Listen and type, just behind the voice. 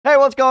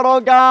what's going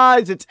on,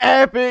 guys? It's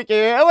Epic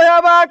here, and we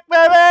are back,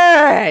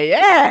 baby!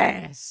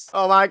 Yes!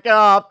 Oh my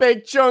god,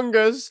 Big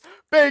Chungus!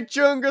 Big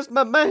Chungus,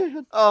 my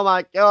man! Oh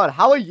my god,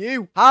 how are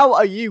you? How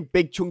are you,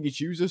 Big Chungy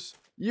Choosers?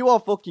 You are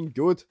fucking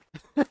good.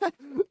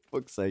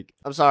 Fuck's sake.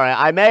 I'm sorry,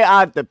 I may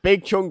add that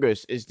Big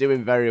Chungus is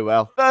doing very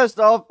well. First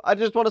off, I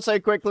just want to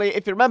say quickly,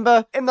 if you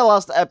remember, in the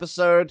last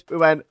episode, we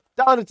went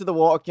down into the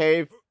water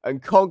cave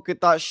and conquered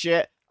that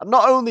shit. And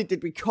not only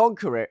did we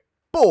conquer it,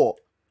 but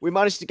we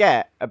managed to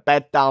get a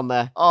bed down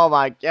there. Oh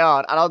my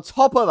god. And on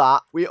top of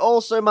that, we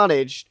also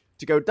managed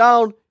to go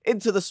down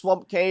into the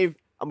swamp cave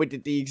and we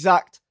did the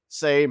exact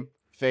same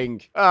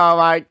thing. Oh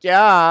my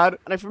god.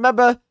 And if you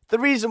remember, the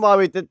reason why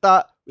we did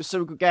that was so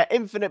we could get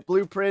infinite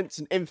blueprints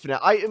and infinite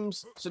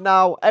items. So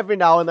now, every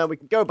now and then, we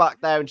can go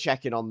back there and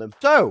check in on them.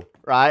 So,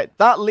 right,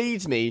 that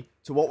leads me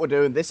to what we're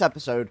doing this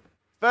episode.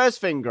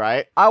 First thing,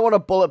 right, I want to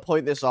bullet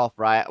point this off,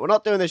 right? We're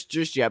not doing this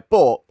just yet,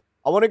 but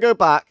I want to go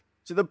back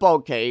to the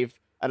bog cave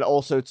and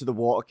also to the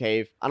water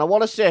cave. And I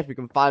want to see if we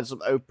can find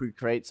some OP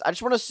crates. I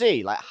just want to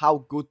see, like,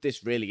 how good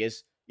this really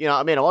is. You know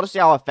what I mean? I want to see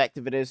how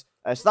effective it is.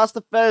 So that's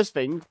the first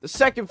thing. The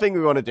second thing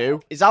we want to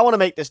do is I want to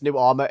make this new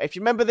armor. If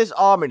you remember this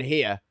armor in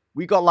here,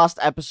 we got last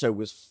episode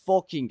was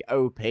fucking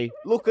OP.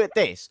 Look at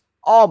this.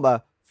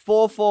 Armor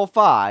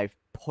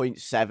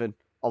 445.7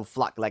 on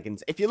flak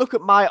leggings. If you look at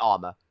my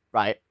armor,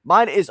 right,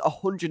 mine is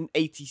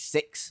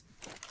 186.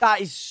 That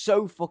is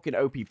so fucking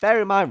OP.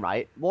 Bear in mind,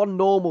 right, one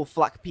normal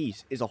flak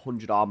piece is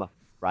 100 armor,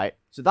 right?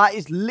 So that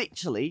is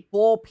literally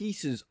 4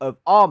 pieces of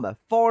armor,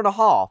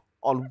 4.5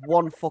 on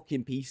one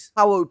fucking piece.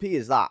 How OP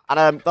is that?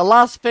 And the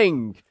last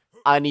thing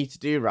I need to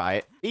do,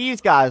 right, these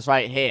guys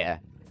right here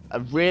are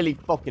really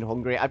fucking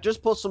hungry. I've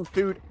just put some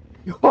food.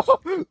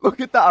 Look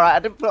at that, alright, I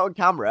didn't put it on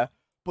camera,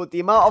 but the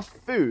amount of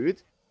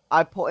food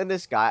I put in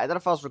this guy, I don't know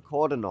if I was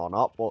recording or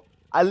not, but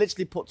I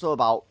literally put to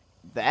about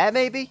there,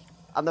 maybe?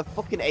 And they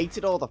fucking ate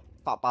it all, the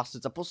fat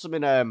bastards. I put some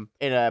in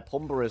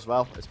Pumba as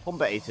well. It's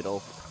Pumba ate it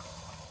all.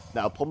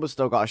 No, Pumba's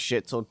still got a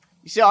shit ton.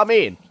 You see what I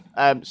mean?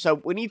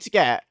 So we need to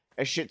get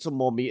a shit ton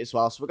more meat as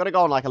well. So we're gonna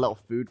go on like a little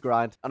food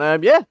grind.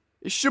 And yeah,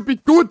 it should be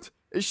good.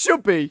 It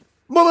should be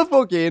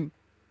motherfucking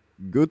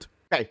good.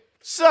 Okay,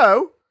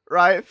 so,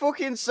 right,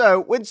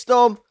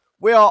 Windstorm,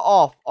 we are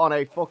off on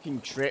a fucking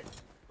trip.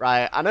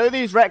 Right, I know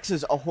these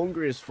Rexes are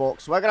hungry as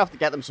fuck, so we're gonna have to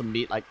get them some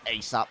meat, like,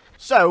 ASAP.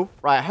 So,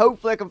 right,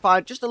 hopefully I can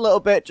find just a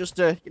little bit, just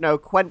to, you know,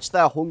 quench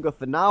their hunger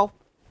for now.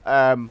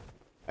 And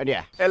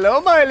yeah.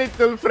 Hello, my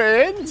little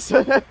friends!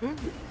 Oh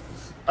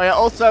yeah,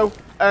 also,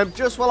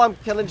 just while I'm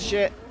killing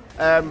shit,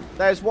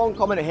 there's one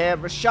comment here.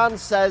 Rashan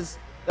says,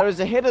 there is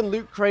a hidden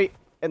loot crate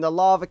in the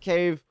lava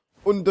cave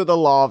under the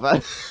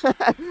lava.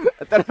 I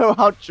don't know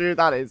how true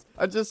that is.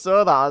 I just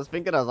saw that, I was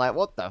like,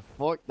 what the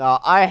fuck? No,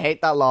 I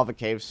hate that lava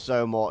cave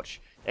so much.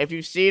 If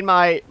you've seen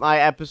my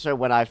episode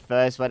when I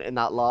first went in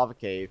that lava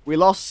cave, we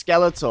lost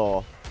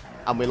Skeletor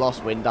and we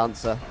lost Wind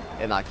Dancer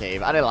in that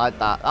cave. I didn't like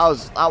that.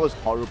 That was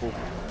horrible.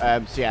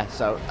 So yeah,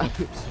 so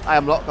I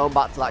am not going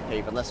back to that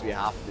cave unless we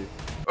have to.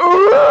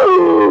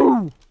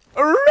 Ooh!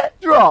 A red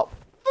drop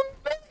for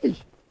me!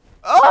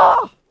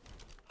 Ah!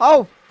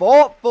 How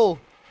thoughtful!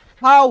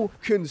 How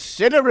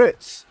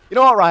considerate! You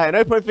know what, right? I know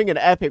you're probably thinking,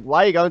 Epic,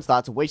 why are you going to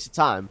that? To waste your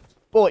time.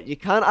 But you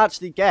can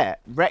actually get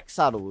Rex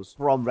saddles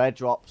from red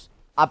drops.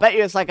 I bet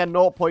you it's like a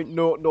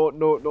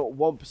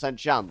 0.00001%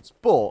 chance.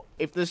 But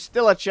if there's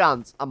still a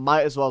chance, I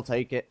might as well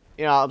take it.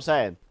 You know what I'm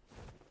saying?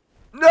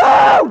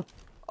 No!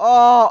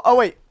 Oh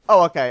wait.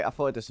 Oh, okay. I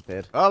thought it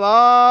disappeared. Come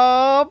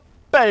on,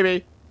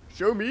 baby.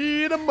 Show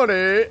me the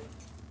money.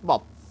 Come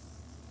on.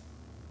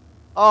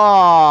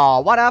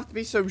 Oh, why'd I have to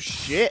be so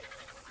shit?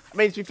 I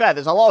mean, to be fair,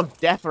 there's a lot of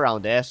death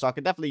around here, so I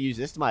can definitely use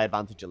this to my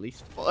advantage at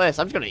least. But this,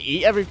 I'm just going to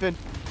eat everything.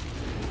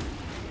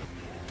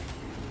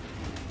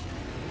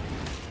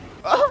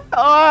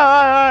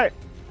 Alright.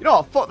 You know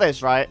what? Fuck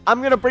this, right? I'm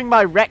going to bring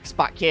my Rex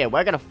back here.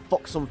 We're going to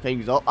fuck some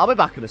things up. I'll be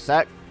back in a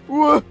sec.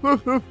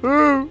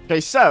 Okay,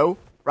 so,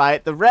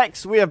 right, the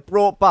Rex we have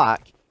brought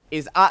back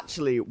is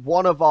actually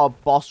one of our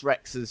boss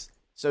Rexes.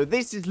 So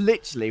this is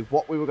literally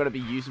what we were going to be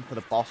using for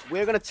the boss.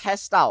 We're going to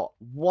test out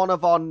one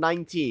of our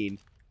 19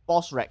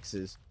 boss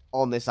Rexes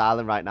on this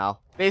island right now.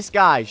 This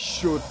guy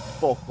should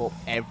fuck up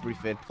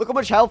everything. Look how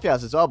much health he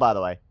has as well, by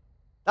the way.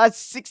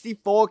 That's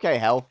 64k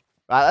health.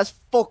 Right, let's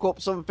fuck up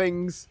some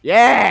things.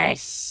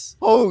 Yes!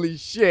 Holy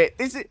shit.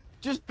 This is...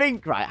 Just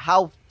think, right,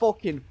 how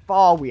fucking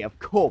far we have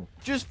come.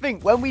 Just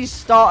think, when we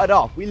started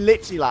off, we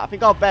literally, like, I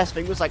think our best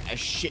thing was, like, a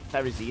shit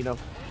Ferrozino.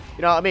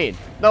 You know what I mean?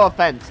 No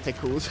offense,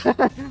 Tickles.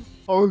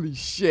 Holy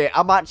shit.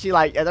 I'm actually,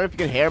 like, I don't know if you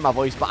can hear my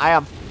voice, but I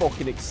am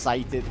fucking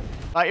excited.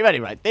 Right, you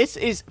ready, right? This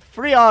is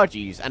 3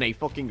 RGs and a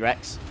fucking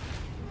Rex.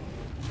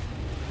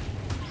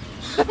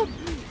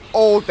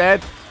 All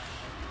dead.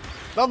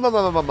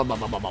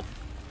 No.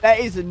 There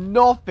is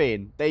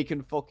nothing they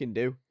can fucking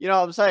do. You know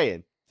what I'm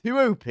saying? Too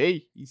OP.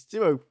 He's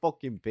too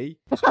O-fucking-P.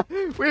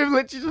 We've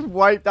literally just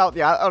wiped out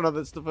the... Oh, no,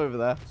 there's stuff over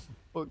there.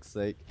 Fuck's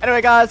sake.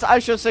 Anyway, guys, I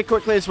should say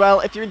quickly as well,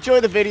 if you enjoy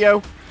the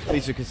video,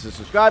 please do consider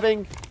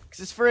subscribing,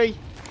 because it's free.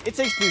 It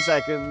takes 2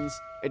 seconds.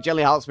 It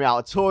generally helps me out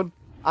a ton.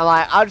 And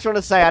like, I just want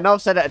to say, I know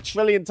I've said it a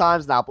trillion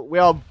times now, but we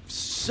are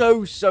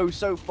so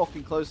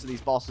fucking close to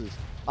these bosses.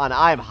 Man,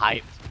 I am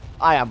hyped.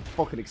 I am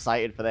fucking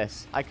excited for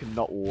this. I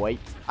cannot wait.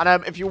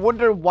 And if you're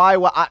wondering why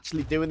we're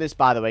actually doing this,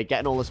 by the way,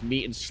 getting all this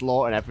meat and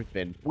slaughter and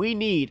everything, we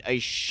need a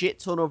shit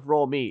ton of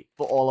raw meat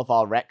for all of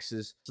our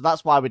Rexes. So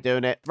that's why we're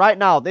doing it. Right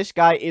now, this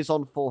guy is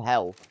on full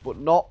health, but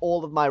not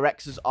all of my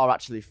Rexes are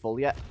actually full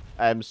yet.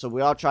 So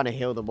we are trying to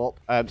heal them up.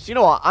 So you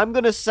know what? I'm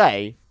going to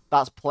say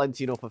that's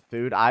plenty enough of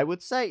food, I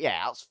would say.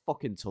 Yeah, that's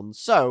fucking tons.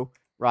 So,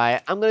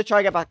 right, I'm going to try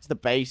to get back to the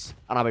base,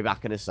 and I'll be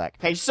back in a sec.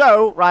 Okay,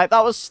 so, right,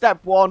 that was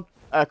step 1.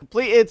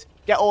 Completed.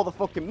 Get all the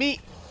fucking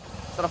meat.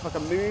 Don't know if I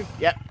can move.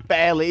 Yep,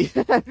 barely.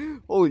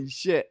 Holy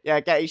shit.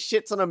 Yeah, get a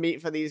shit ton of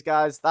meat for these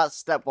guys. That's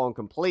step 1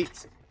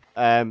 complete.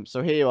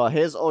 So here you are.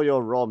 Here's all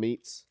your raw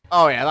meats.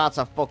 Oh, yeah, that's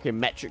a fucking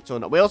metric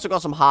ton. We also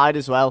got some hide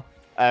as well,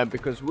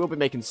 because we'll be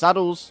making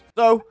saddles.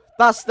 So,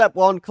 that's step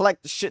 1.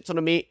 Collect the shit ton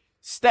of meat.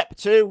 Step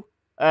 2,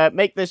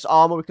 make this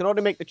armor. We can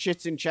already make the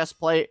chitin chest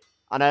plate.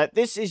 And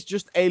this is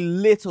just a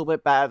little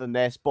bit better than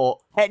this, but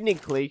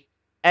technically,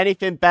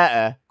 anything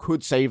better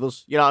could save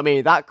us. You know what I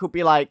mean? That could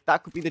be like,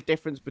 that could be the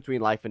difference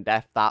between life and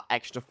death. That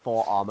extra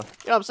 4 armor.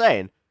 You know what I'm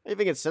saying? I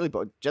think it's silly,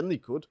 but it generally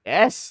could.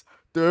 Yes!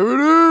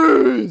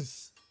 There it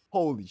is!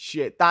 Holy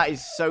shit, that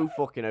is so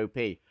fucking OP.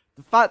 The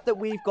fact that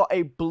we've got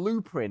a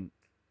blueprint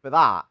for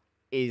that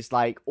is,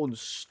 like,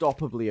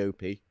 unstoppably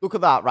OP. Look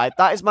at that, right?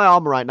 That is my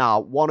armor right now.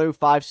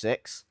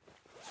 1056.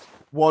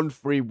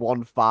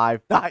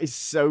 1315. That is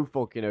so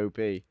fucking OP.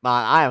 Man,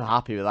 I am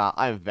happy with that.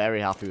 I am very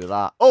happy with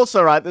that.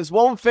 Also, right, there's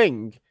one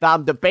thing that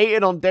I'm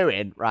debating on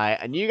doing, right?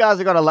 And you guys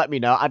are going to let me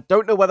know. I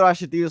don't know whether I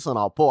should do this or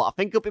not, but I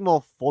think it'll be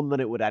more fun than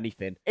it would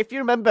anything. If you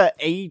remember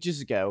ages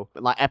ago,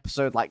 like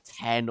episode like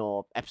 10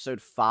 or episode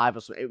 5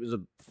 or something, it was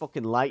a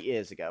fucking light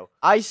years ago,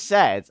 I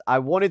said I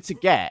wanted to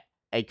get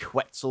a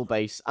Quetzal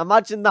base.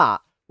 Imagine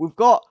that. We've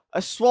got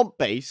a swamp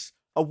base,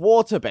 a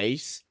water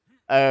base,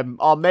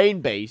 our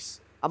main base.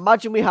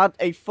 Imagine we had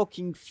a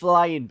fucking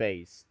flying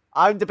base.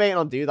 I'm debating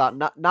on doing that.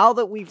 Now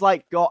that we've,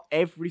 like, got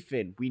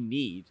everything we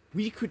need,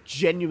 we could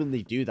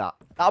genuinely do that.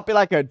 That would be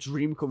like a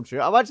dream come true.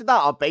 Imagine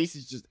that our base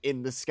is just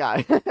in the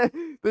sky.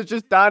 There's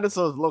just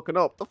dinosaurs looking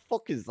up. The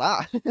fuck is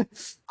that?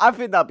 I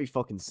think that'd be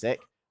fucking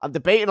sick. I'm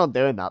debating on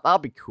doing that.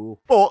 That'd be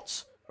cool.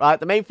 But, right,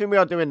 the main thing we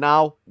are doing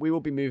now, we will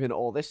be moving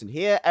all this in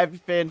here.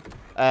 Everything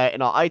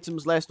in our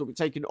items list. We'll be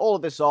taking all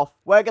of this off.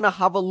 We're going to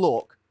have a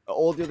look at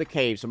all the other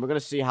caves, and we're going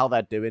to see how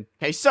they're doing.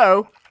 Okay,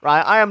 so,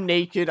 right, I am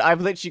naked. I've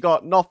literally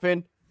got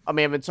nothing on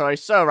my inventory.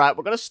 So, right,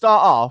 we're going to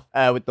start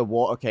off with the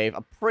water cave.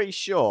 I'm pretty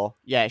sure,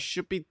 yeah, it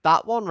should be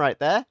that one right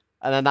there,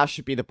 and then that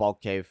should be the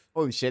bog cave.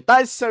 Holy shit,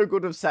 that is so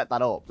good to have set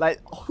that up. Like,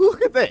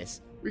 look at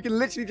this. We can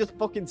literally just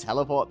fucking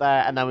teleport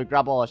there, and then we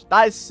grab all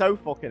that is so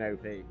fucking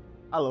OP.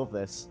 I love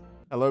this.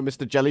 Hello,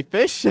 Mr.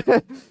 Jellyfish.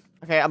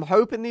 Okay, I'm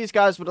hoping these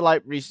guys would have,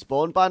 like,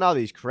 respawned by now,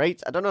 these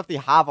crates. I don't know if they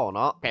have or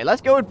not. Okay, let's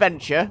go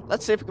adventure.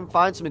 Let's see if we can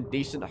find something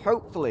decent.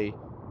 Hopefully,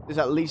 there's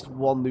at least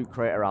one loot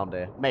crate around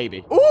here.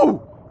 Maybe.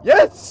 Ooh!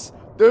 Yes!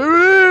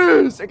 There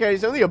is! Okay,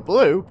 it's only a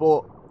blue,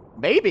 but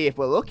maybe, if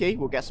we're lucky,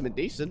 we'll get something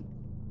decent.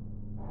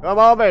 Come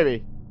on,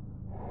 baby.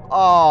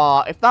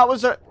 Oh, if that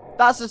was a...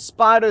 That's a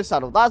Spino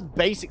saddle. That's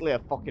basically a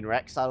fucking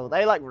Rex saddle.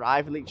 They, like,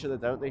 rival each other,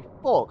 don't they?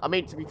 Fuck. I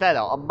mean, to be fair,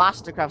 though, a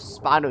Mastercraft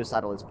Spino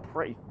saddle is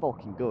pretty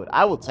fucking good.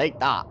 I will take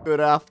that.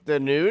 Good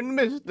afternoon,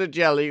 Mr.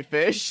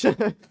 Jellyfish.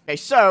 Okay,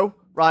 so,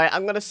 right,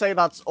 I'm going to say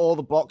that's all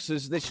the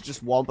boxes. This is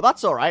just one, but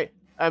that's all right.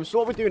 So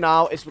what we do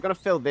now is we're going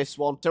to fill this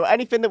one. So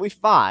anything that we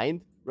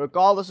find,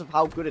 regardless of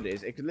how good it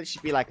is, it could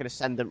literally be like an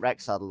Ascendant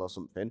Rex saddle or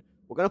something.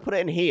 We're going to put it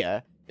in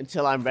here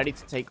until I'm ready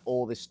to take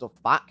all this stuff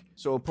back.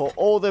 So we'll put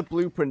all the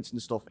blueprints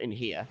and stuff in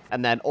here,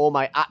 and then all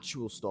my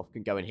actual stuff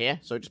can go in here.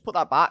 So just put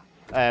that back,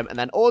 and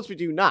then all we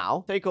do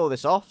now, take all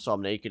this off, so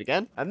I'm naked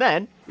again, and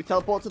then we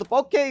teleport to the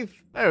bog cave.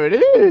 There it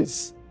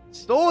is.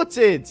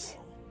 Sorted.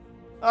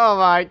 Oh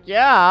my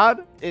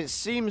god. It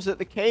seems that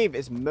the cave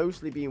is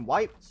mostly being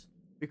wiped,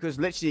 because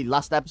literally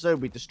last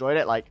episode we destroyed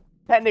it. Like,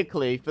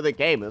 technically for the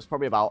game, it was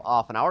probably about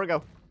half an hour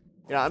ago.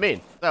 You know what I mean?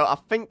 So I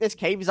think this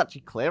cave is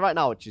actually clear right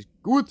now, which is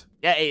good.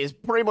 Yeah, it is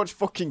pretty much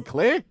fucking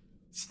clear.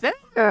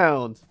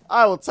 Sound.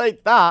 I will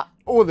take that.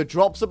 Oh, the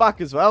drops are back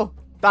as well.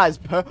 That is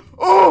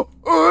Oh!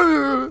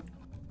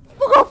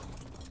 Fuck off!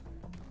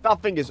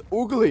 That thing is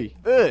ugly.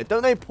 Ugh,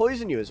 don't they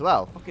poison you as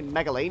well? Fucking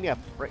Megalania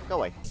prick. Go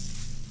away.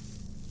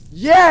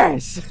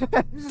 Yes!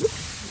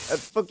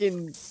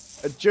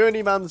 a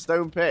journeyman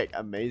stone pick.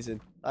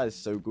 Amazing. That is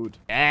so good.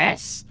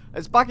 Yes!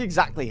 It's back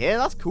exactly here.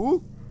 That's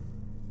cool.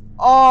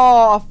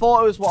 Oh, I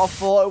thought it was what I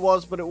thought it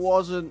was, but it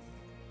wasn't.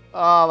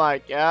 Oh my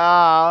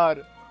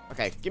god.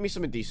 Okay, give me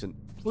something decent.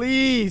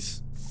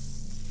 Please.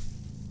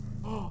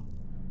 Oh,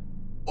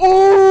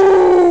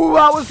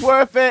 that was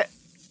worth it.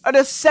 An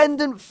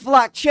Ascendant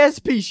Flak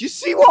chest piece. You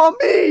see what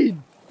I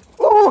mean?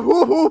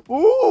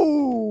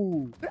 Oh,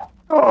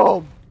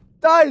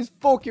 that is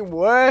fucking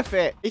worth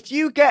it. If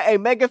you get a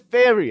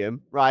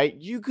Megatherium, right,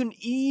 you can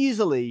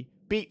easily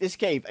beat this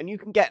cave, and you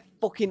can get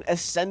fucking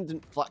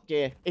Ascendant Flak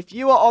gear. If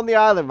you are on the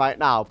island right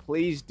now,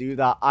 please do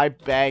that. I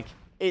beg.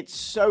 It's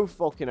so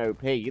fucking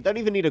OP. You don't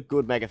even need a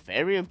good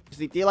Megatherium, because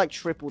they deal, like,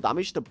 triple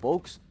damage to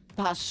bugs.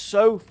 That's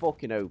so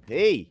fucking OP.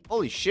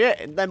 Holy shit.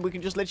 And then we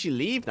can just literally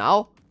leave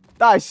now.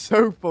 That is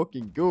so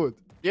fucking good.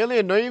 The only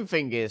annoying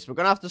thing is we're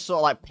going to have to sort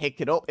of, like, pick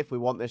it up if we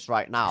want this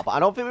right now. But I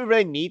don't think we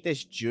really need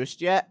this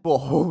just yet. But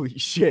holy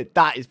shit,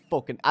 that is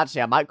fucking...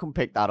 Actually, I might come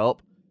pick that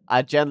up.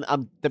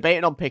 I'm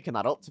debating on picking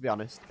that up, to be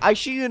honest. I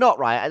assure you not,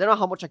 right? I don't know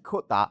how much I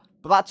cut that,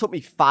 but that took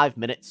me 5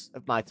 minutes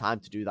of my time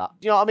to do that.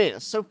 Do you know what I mean?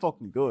 It's so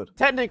fucking good.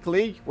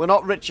 Technically, we're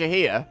not richer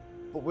here,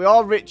 but we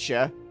are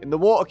richer in the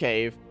water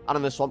cave and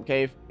in the swamp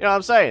cave. You know what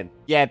I'm saying?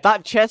 Yeah,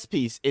 that chest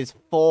piece is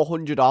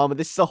 400 armor.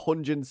 This is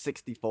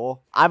 164.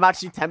 I'm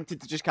actually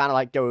tempted to just kind of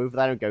like go over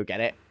there and go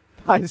get it.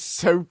 That is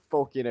so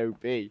fucking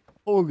OP.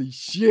 Holy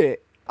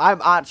shit.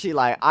 I'm actually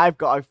like, I've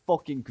got a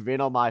fucking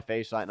grin on my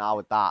face right now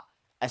with that.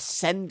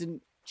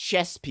 Ascendant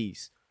chest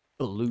piece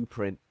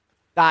blueprint.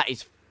 That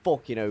is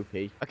fucking OP.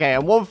 Okay,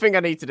 and one thing I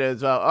need to do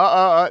as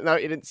well. No,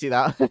 you didn't see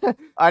that.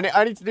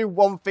 I need to do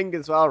one thing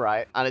as well,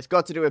 right? And it's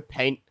got to do with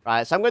paint,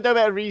 right? So I'm going to do a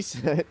bit of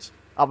research.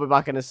 I'll be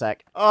back in a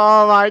sec.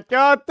 Oh my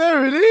god,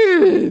 there it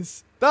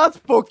is. That's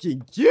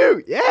fucking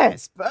cute.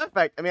 Yes,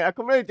 perfect. I mean, I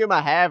couldn't really do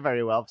my hair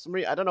very well. For some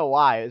reason, I don't know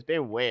why. It was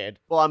being weird.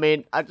 But I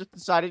mean, I just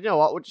decided, you know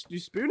what? We'll just do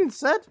spoon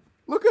instead.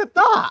 Look at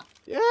that.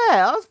 Yeah,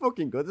 that's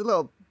fucking good. There's a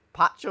little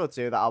patch or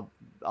two that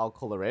I'll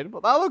color in.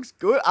 But that looks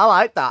good. I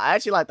like that. I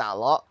actually like that a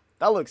lot.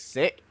 That looks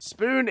sick.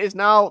 Spoon is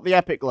now the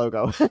epic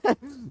logo.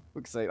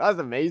 Looks sick. That's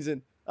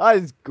amazing. That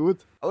is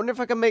good. I wonder if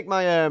I can make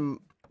my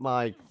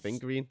my thing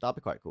green. That'd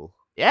be quite cool.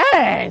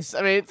 Yes!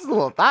 I mean, it doesn't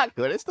look that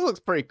good. It still looks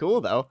pretty cool,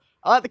 though.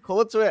 I like the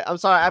color to it. I'm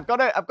sorry. I've got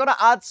to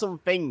add some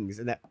things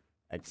in it.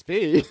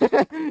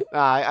 XP?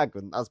 Nah, I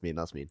couldn't. That's mean.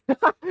 That's mean.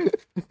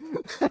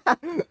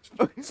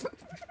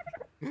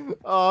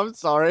 Oh, I'm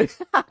sorry.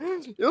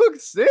 You look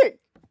sick.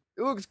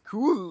 It looks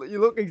cool. You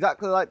look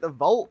exactly like the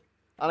Vault.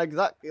 And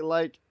exactly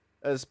like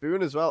a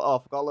spoon as well. Oh,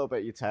 I forgot a little bit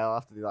of your tail. I'll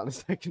have to do that in a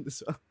second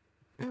as well.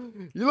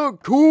 You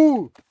look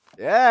cool.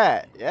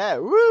 Yeah,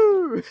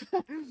 woo.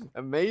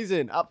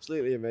 Amazing,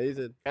 absolutely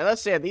amazing. And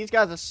let's see, these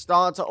guys are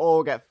starting to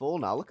all get full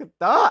now. Look at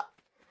that.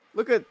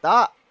 Look at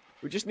that.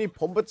 We just need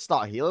Pumba to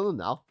start healing them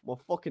now. We're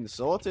fucking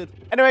sorted.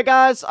 Anyway,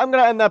 guys, I'm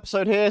going to end the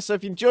episode here. So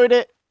if you enjoyed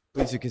it,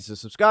 please consider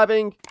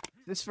subscribing.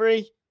 It's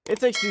free. It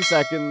takes 2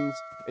 seconds.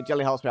 It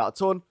generally helps me out a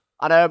ton.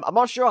 And I'm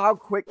not sure how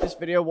quick this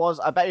video was.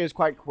 I bet it was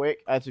quite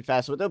quick, to be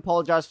fair. So I do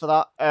apologize for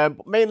that.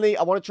 But mainly,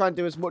 I want to try and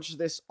do as much of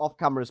this off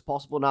camera as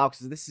possible now,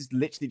 because this is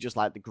literally just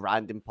like the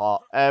grinding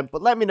part.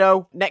 But let me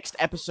know next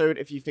episode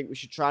if you think we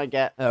should try and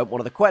get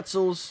one of the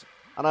Quetzals.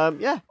 And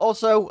yeah.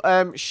 Also,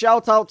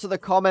 shout out to the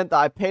comment that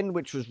I pinned,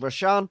 which was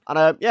Rashan.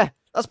 And yeah,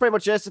 that's pretty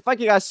much it. So thank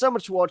you guys so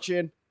much for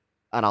watching.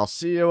 And I'll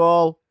see you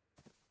all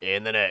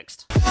in the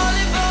next.